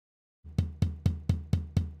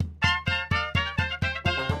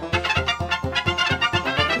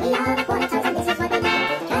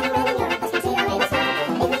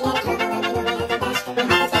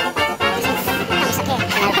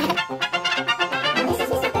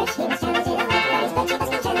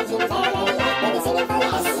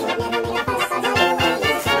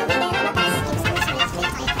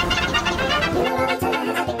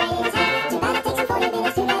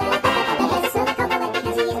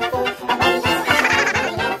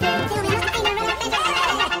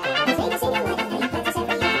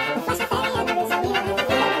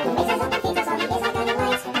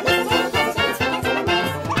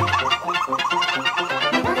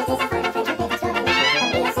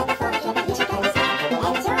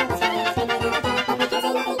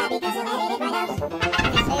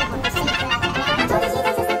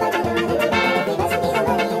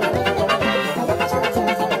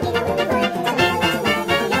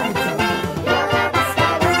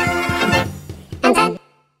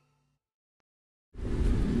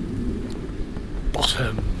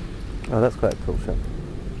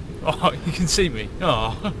can see me.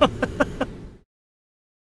 Oh.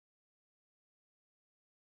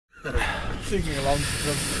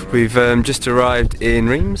 We've just arrived in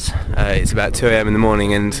Reims. It's about 2 AM in the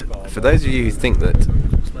morning, and for those of you who think that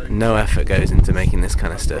no effort goes into making this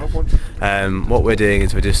kind of stuff, what we're doing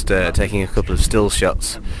is we're just taking a couple of still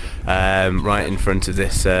shots right in front of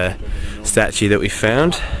this statue that we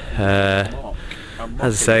found. As I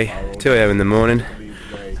say, 2 AM in the morning.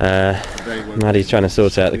 Maddie's trying to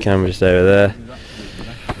sort out the camera just over there.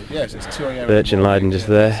 Yes, it's 2 AM. Birch and Leiden just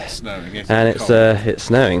there, and it's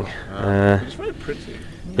snowing. It's very pretty.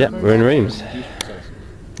 Yeah, we're in Reims.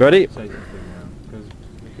 Ready?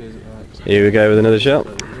 Here we go with another shot.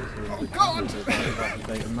 Oh God! Good. I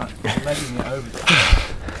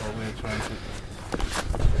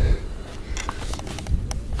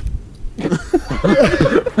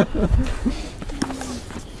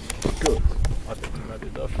think you made it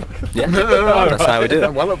enough. Yeah, that's how we do it.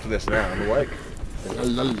 I'm well up for this now. I'm awake. La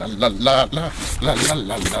la la la la la la la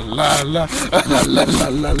la la la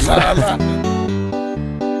la la la.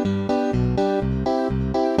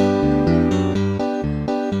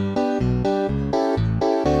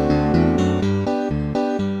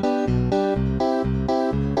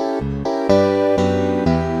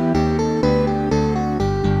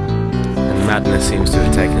 Madness seems to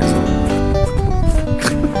have taken us all.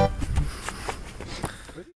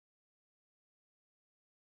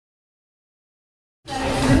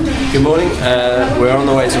 Good morning, we're on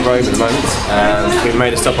the way to Rome at the moment. We've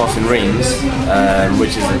made a stop off in Reims,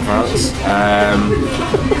 which is in France.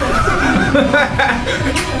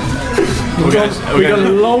 We've got a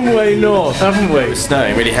long way north, haven't we? It was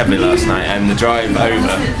snowing really heavily last night, and the drive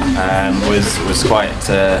over was quite,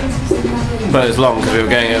 well, it was long because we were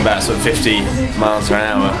going at about sort of 50 miles per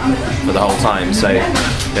hour for the whole time, so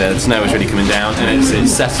the snow was really coming down, and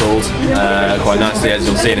it's settled quite nicely, as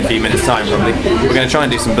you'll see in a few minutes time probably. We're going to try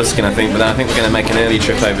and do some busking, I think, but then I think we're going to make an early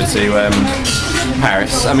trip over to Rome, sorry. Not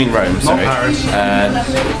Paris. I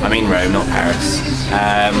mean Rome, not Paris.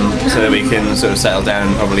 So that we can sort of settle down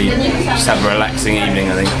and probably just have a relaxing evening,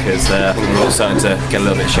 I think, because I think we're all starting to get a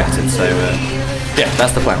little bit shattered, so yeah,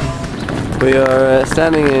 that's the plan. We are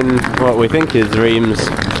standing in what we think is Reims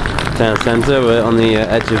town centre. We're on the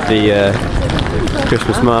edge of the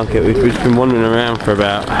Christmas market. We've just been wandering around for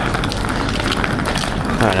about,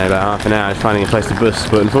 I don't know, about half an hour finding a place to bus,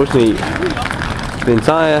 but unfortunately the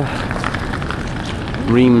entire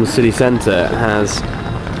Reims city centre has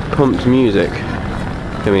pumped music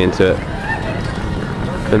coming into it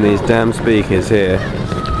from these damn speakers here.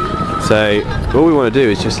 So what we want to do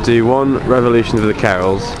is just do one revolution of the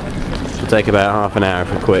carols. It'll take about half an hour if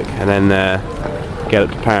we're quick, and then get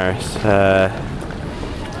up to Paris.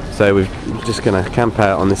 So we're just going to camp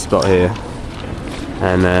out on this spot here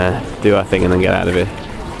and do our thing and then get out of here.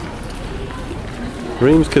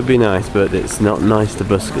 Reims could be nice, but it's not nice to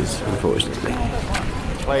buskers, unfortunately.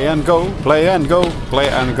 Play and go, play and go, play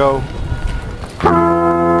and go.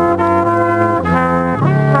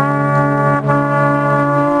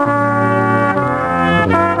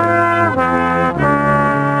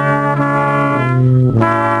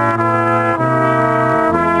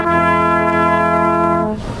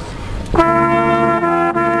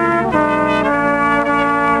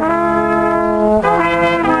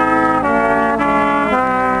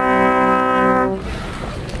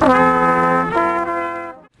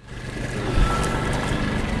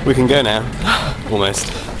 We can go now,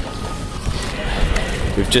 almost.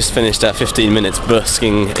 We've just finished our 15 minutes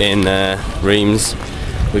busking in Reims.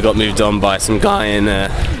 We got moved on by some guy in.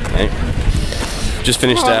 Just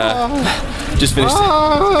finished our.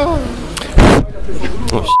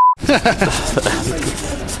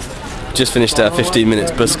 Just finished our 15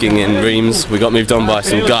 minutes busking in Reims. We got moved on by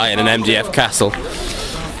some guy in an MDF castle,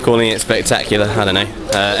 calling it spectacular. I don't know.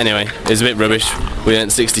 Anyway, it was a bit rubbish. We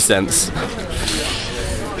earned 60 cents.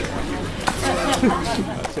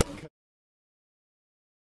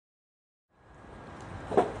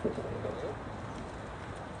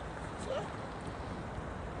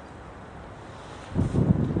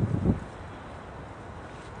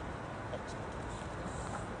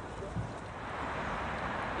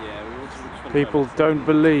 People don't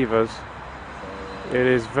believe us. It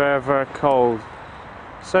is very, very cold.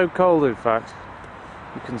 So cold, in fact,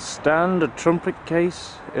 you can stand a trumpet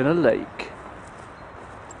case in a lake.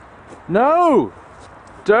 No!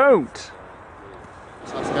 Don't!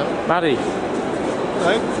 Maddie,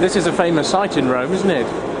 Hello? this is a famous site in Rome, isn't it?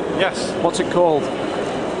 Yes. What's it called?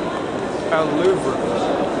 El Louvre.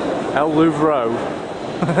 El Louvre.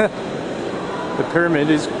 The pyramid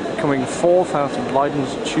is coming forth out of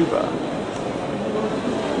Leiden's tuba.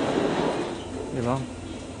 You know?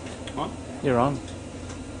 What? You're on.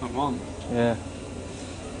 I'm on. Yeah.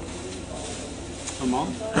 I'm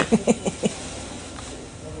on.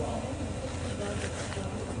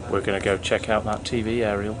 We're going to go check out that TV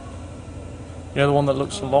aerial. You know, the one that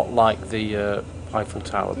looks a lot like the Eiffel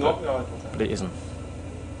Tower, but it isn't.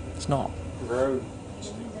 It's not.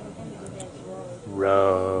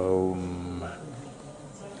 Rome.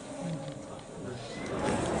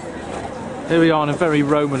 Here we are in a very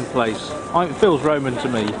Roman place. It feels Roman to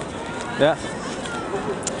me. Yeah.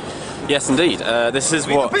 Yes, indeed. This is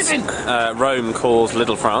what Rome calls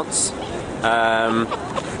Little France.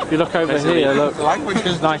 If you look over here, look,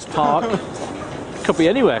 nice park. Could be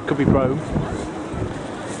anywhere. Could be Rome.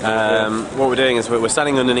 What we're doing is we're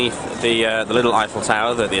standing underneath the little Eiffel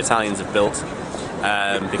Tower that the Italians have built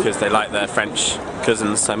because they like their French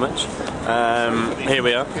cousins so much. Here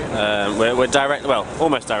we are. We're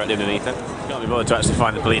almost directly underneath it. Can't be bothered to actually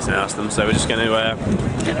find the police and ask them, so we're just going to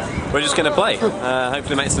play.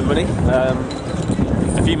 Hopefully make some money.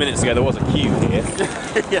 A few minutes ago there was a queue here.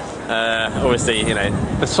 Obviously, you know,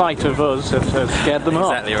 the sight of us has scared them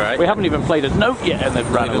off. Exactly right. We haven't even played a note yet, and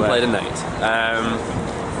they've run away. Played a note.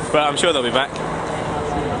 But I'm sure they'll be back.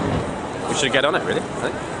 We should get on it, really. I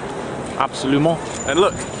think. Absolument. And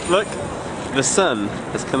look, the sun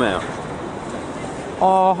has come out.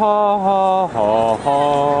 Ha ha ha ha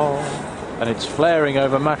ha. And it's flaring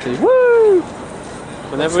over Matty. Woo!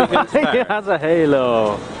 Whenever we get back. It has a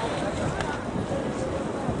halo.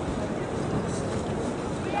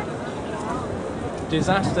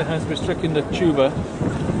 Disaster has stricken the tuba.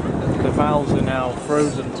 The valves are now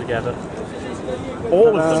frozen together.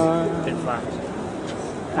 All of them, in fact.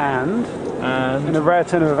 And in a rare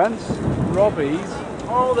turn of events, Robbie's.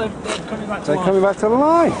 Oh, they're coming back to life. They're coming back to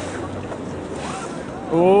life.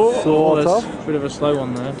 Oh, sort there's of. a bit of a slow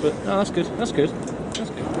one there, but no, that's good. That's good. That's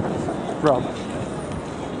good. Rob,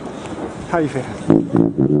 how you feeling?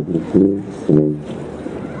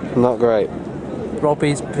 Not great.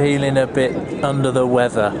 Robbie's feeling a bit under the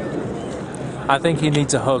weather. I think he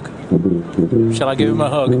needs a hug. Shall I give him a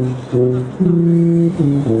hug?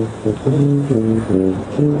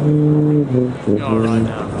 You're alright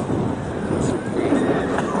now.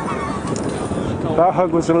 That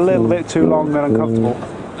hug was a little bit too long and uncomfortable.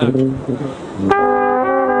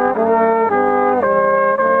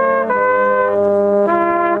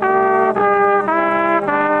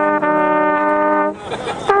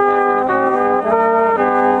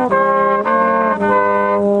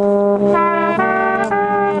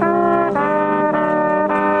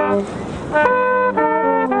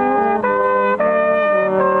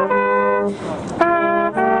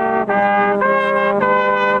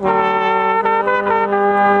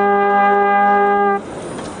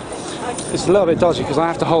 It's a little bit dodgy because I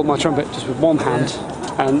have to hold my trumpet just with one hand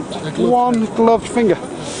and one gloved finger.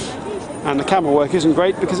 And the camera work isn't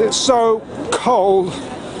great because it's so cold.